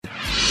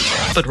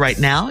But right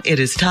now, it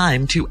is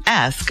time to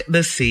ask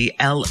the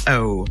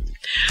CLO.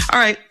 All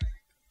right.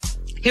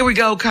 Here we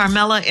go.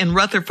 Carmela in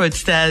Rutherford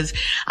says,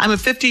 I'm a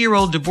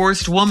 50-year-old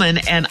divorced woman,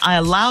 and I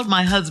allowed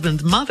my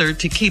husband's mother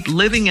to keep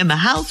living in the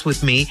house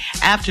with me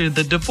after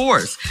the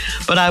divorce.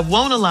 But I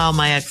won't allow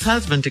my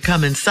ex-husband to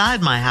come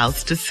inside my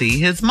house to see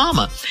his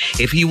mama.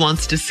 If he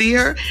wants to see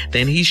her,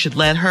 then he should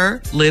let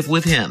her live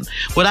with him.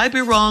 Would I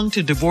be wrong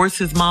to divorce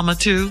his mama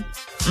too?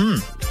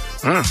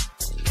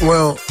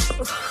 Well,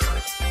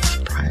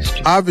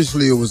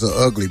 obviously it was an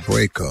ugly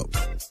breakup.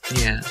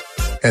 Yeah.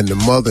 And the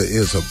mother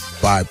is a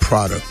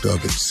byproduct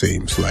of it,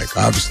 seems like.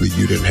 Obviously,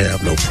 you didn't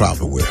have no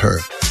problem with her.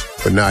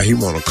 But now he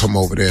want to come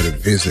over there to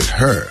visit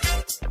her.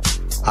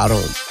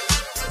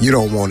 You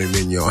don't want him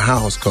in your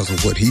house because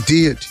of what he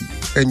did to you.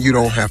 And you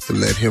don't have to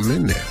let him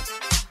in there.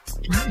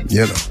 Right.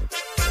 You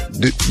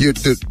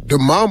know, the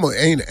mama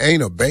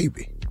ain't a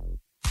baby.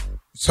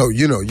 So,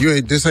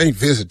 this ain't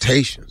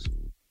visitations.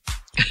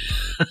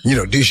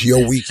 This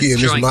your weekend,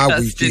 this my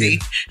custody.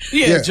 weekend.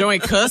 Yeah,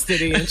 joint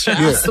custody and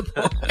child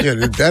support. Yeah,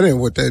 that ain't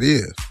what that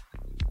is.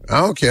 I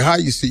don't care how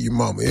you see your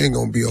mama. It ain't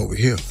going to be over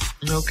here.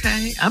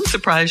 Okay. I'm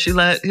surprised she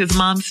let his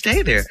mom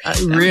stay there.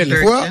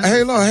 Really? Well,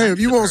 hey, if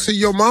you want to see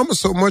your mama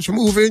so much,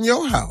 move in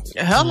your house.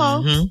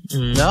 Hello.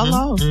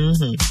 Hello.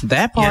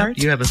 That part.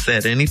 Yep, you haven't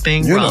said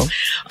anything wrong.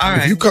 All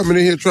right. If you coming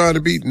in here trying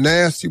to be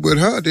nasty with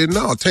her, then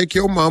no, take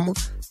your mama.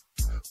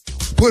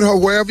 Put her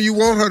wherever you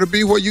want her to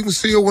be, where you can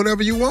see her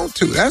whenever you want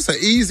to. That's an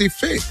easy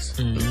fix.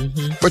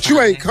 But you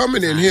ain't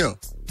coming in here.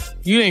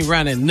 You ain't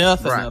running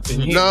nothing up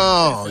in here.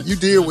 No, you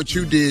did what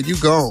you did. You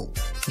gone.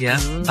 Yeah,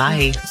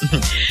 bye.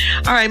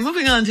 All right,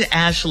 moving on to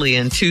Ashley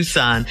in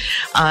Tucson.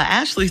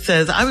 Ashley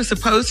says, I was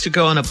supposed to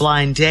go on a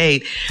blind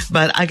date,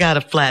 but I got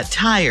a flat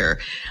tire.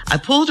 I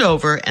pulled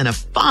over and a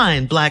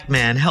fine black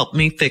man helped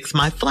me fix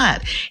my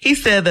flat. He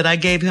said that I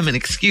gave him an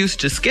excuse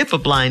to skip a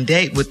blind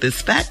date with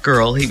this fat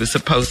girl he was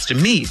supposed to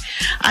meet.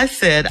 I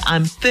said,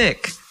 I'm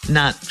thick,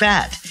 not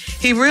fat.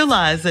 He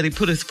realized that he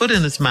put his foot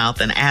in his mouth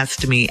and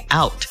asked me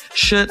out.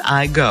 Should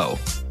I go?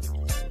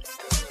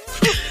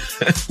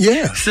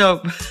 Yeah.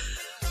 So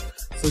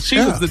she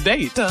was the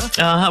date,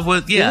 huh?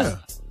 Well, yeah.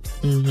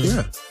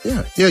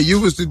 Yeah,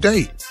 you was the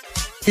date.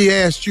 He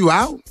asked you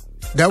out.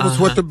 That was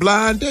what the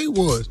blind date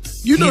was.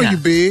 You know you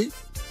big.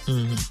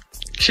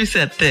 She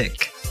said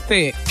thick.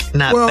 Thick.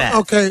 Not fat.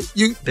 Okay.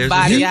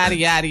 Body, yada,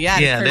 yada,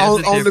 yada. Yeah,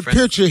 on the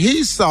picture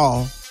he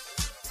saw,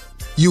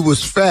 you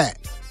was fat.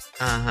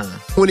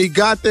 When he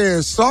got there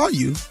and saw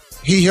you,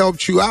 he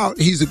helped you out.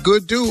 He's a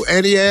good dude,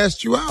 and he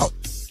asked you out.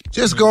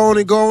 Just go on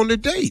the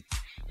date.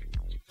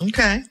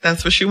 Okay,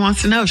 that's what she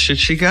wants to know. Should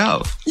she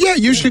go? Yeah,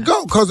 you should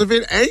go, because if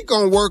it ain't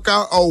going to work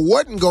out or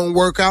wasn't going to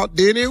work out,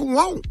 then it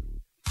won't.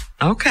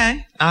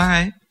 Okay, all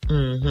right.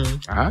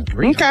 I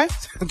agree. Okay.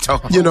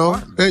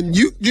 And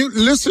you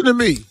listen to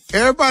me.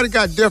 Everybody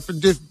got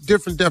different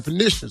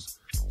definitions.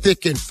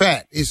 Thick and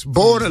fat. It's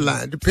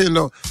borderline, depending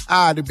on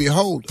eye of the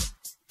beholder.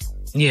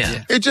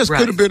 Yeah. It just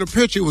could have been a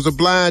picture. It was a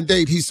blind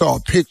date. He saw a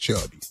picture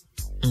of you.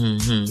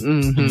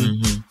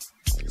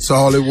 That's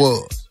all it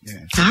was.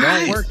 Yeah. It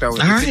don't work, though. All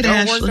right, it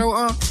don't Ashley. work,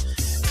 though,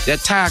 that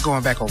tire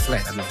going back on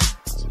flat, I know.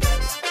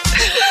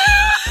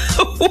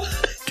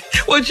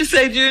 What'd you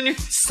say, Junior?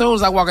 As soon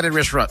as I walk in the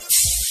restaurant.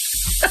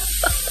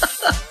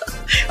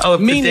 Oh,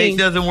 if the date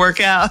doesn't work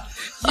out?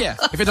 Yeah,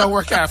 if it don't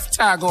work out,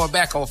 tire going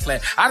back on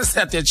flat. I just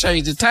have to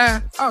change the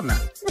tire. Oh, no.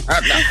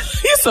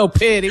 You're so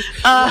petty.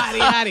 All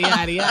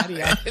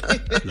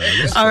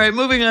right,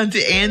 moving on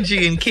to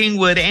Angie in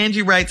Kingwood.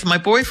 Angie writes, my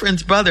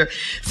boyfriend's brother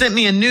sent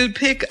me a nude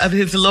pic of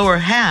his lower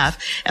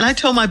half, and I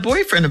told my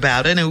boyfriend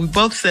about it, and we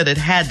both said it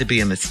had to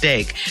be a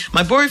mistake.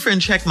 My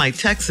boyfriend checked my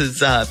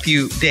texts a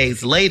few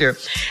days later,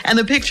 and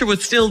the picture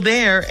was still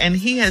there, and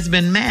he has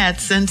been mad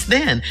since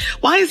then.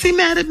 Why is he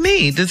mad at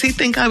me? Does he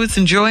think I was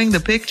enjoying the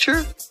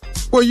picture?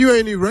 Well, you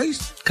ain't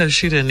erased. Because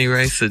she didn't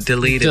erase it,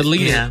 delete it.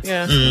 Yeah.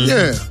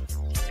 Yeah.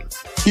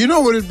 You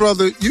know what his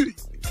brother, you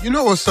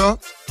know what's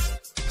up?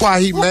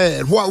 Why he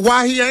mad?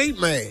 Why he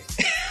ain't mad?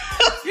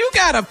 You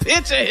got a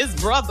picture of his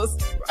brother's.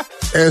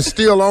 And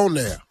still on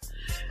there.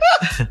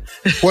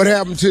 What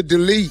happened to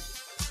delete?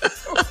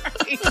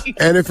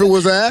 And if it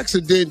was an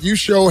accident, you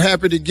sure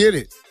happy to get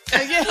it.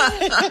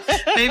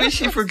 Maybe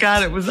she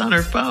forgot it was on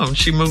her phone.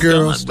 She moved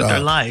on with her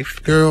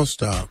life. Girl,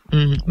 stop.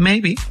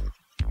 Maybe.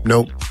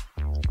 Nope.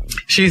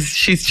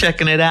 She's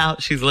checking it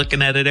out. She's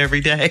looking at it every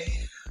day.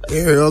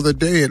 Every other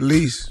day at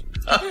least.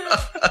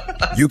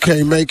 You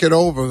can't make it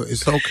over.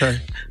 It's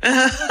okay.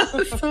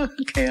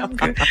 Okay, I'm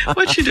good.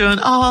 What you doing?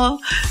 Oh,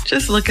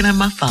 just looking at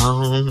my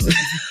phone.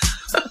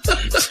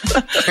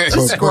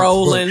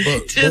 Scrolling.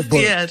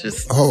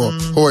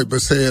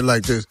 But say it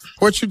like this.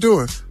 What you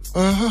doing?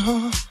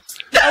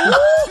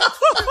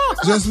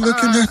 Just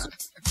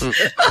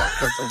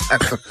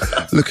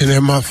looking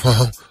at my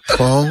phone.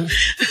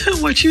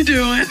 What you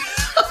doing?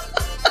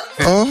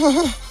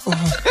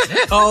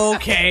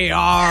 Okay,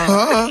 all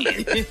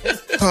right.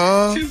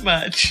 Too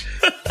much.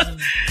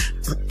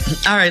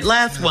 All right,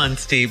 last one,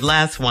 Steve.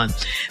 Last one.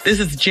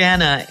 This is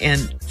Jana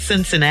in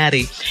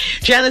Cincinnati.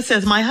 Janice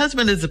says, my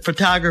husband is a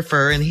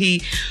photographer and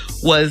he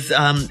was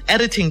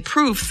editing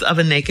proofs of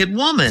a naked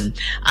woman.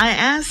 I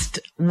asked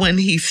when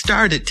he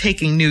started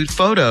taking nude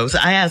photos.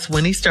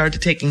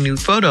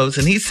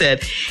 And he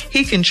said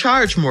he can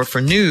charge more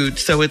for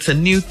nudes, so it's a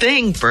new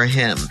thing for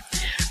him.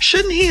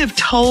 Shouldn't he have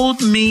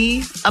told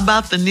me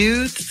about the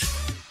nudes?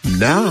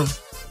 Nah.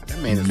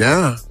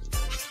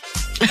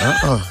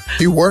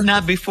 He worked.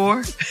 Not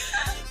before?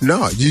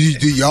 No.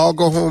 Do y'all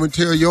go home and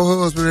tell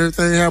your husband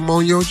everything happened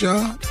on your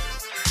job?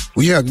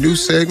 We have new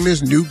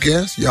segments, new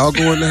guests. Y'all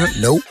go in there?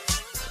 Nope.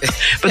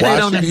 But they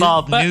don't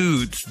involve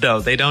nudes, though.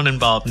 They don't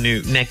involve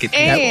naked people.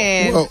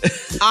 And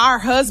our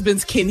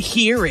husbands can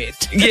hear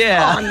it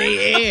on the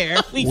air.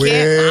 We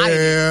can't hide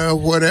it.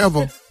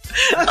 Whatever.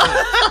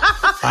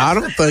 I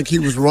don't think he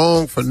was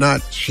wrong for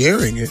not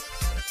sharing it.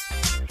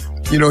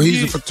 You know,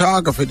 he's a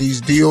photographer.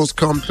 These deals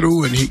come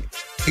through, and he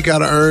got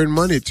to earn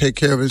money to take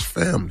care of his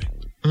family.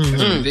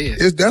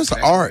 Mm-hmm. That's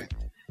art.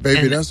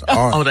 Baby, that's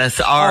art. Oh, that's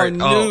art.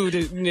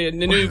 The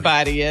nude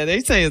body. Yeah, they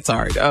say it's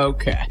art.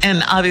 Okay.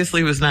 And obviously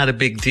it was not a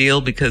big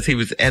deal because he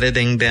was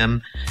editing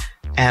them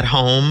at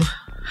home.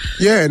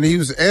 Yeah, and he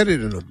was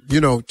editing them, you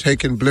know,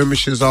 taking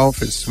blemishes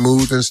off and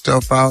smoothing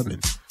stuff out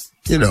and,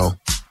 you know,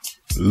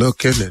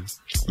 looking and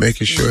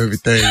making sure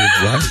everything is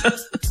right.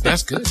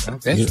 That's good.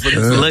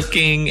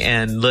 Looking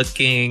and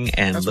looking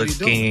and that's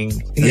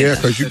looking. Yeah,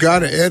 because you got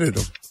to edit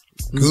them.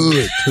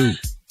 Good, too.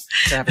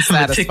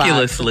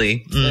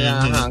 Meticulously.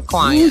 Client.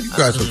 Ooh, you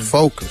got some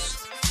focus.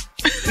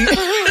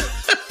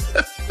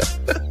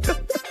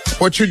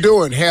 What you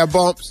doing? Hair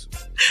bumps?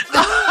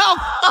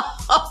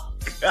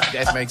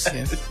 That makes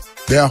sense.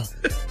 Yeah.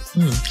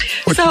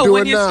 What So you doing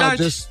when you now?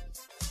 Just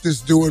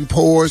doing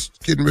pores,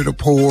 getting rid of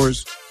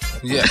pores.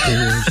 Yeah.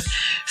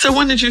 So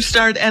when did you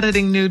start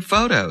editing nude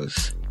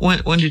photos?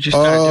 When did you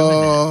start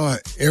doing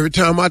that? Every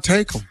time I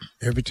take them.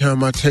 Every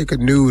time I take a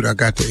nude, I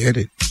got to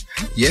edit.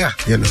 Yeah.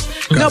 You know.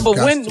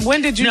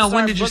 When did you start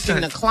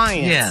booking the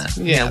clients?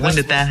 Yeah. When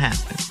did that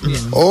happen?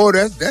 Oh,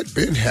 that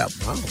been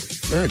happening.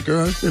 That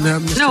girl, it's been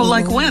happening. No,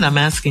 like when? I'm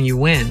asking you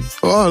when.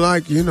 Oh,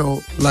 like, you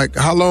know, like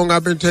how long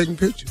I've been taking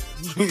pictures.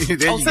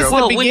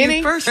 Well, when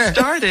you first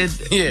started,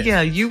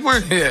 you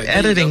weren't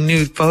editing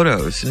nude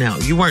photos. No,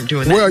 you weren't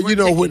doing that. Well, you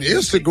know, when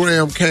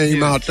Instagram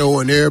came out, though,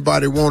 and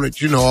everybody wanted,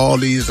 you know, all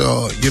these,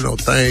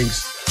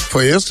 things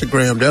for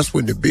Instagram, that's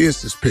when the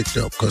business picked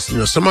up. Because, you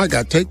know, somebody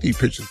got to take these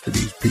pictures for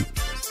these people.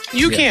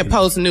 You can't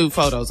post nude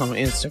photos on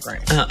Instagram.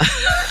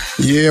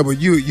 Yeah,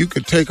 but you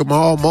could take them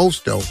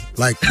almost, though.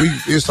 Like,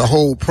 it's a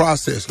whole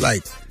process.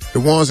 Like, the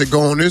ones that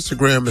go on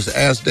Instagram is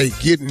as they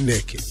getting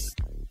naked.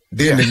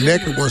 Then the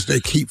naked ones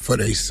they keep for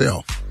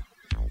themselves.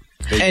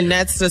 And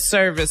that's the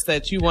service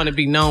that you want to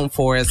be known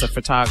for as a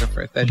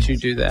photographer, that you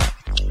do that.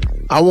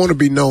 I want to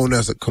be known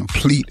as a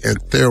complete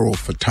and thorough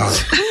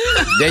photographer.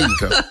 There you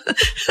go.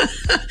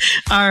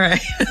 All right.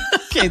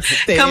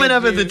 Coming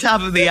up at the top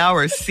of the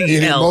hour,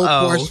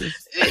 CLO.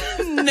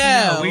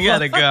 No. We got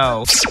to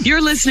go.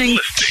 You're listening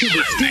to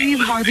the Steve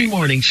Harvey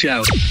Morning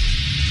Show.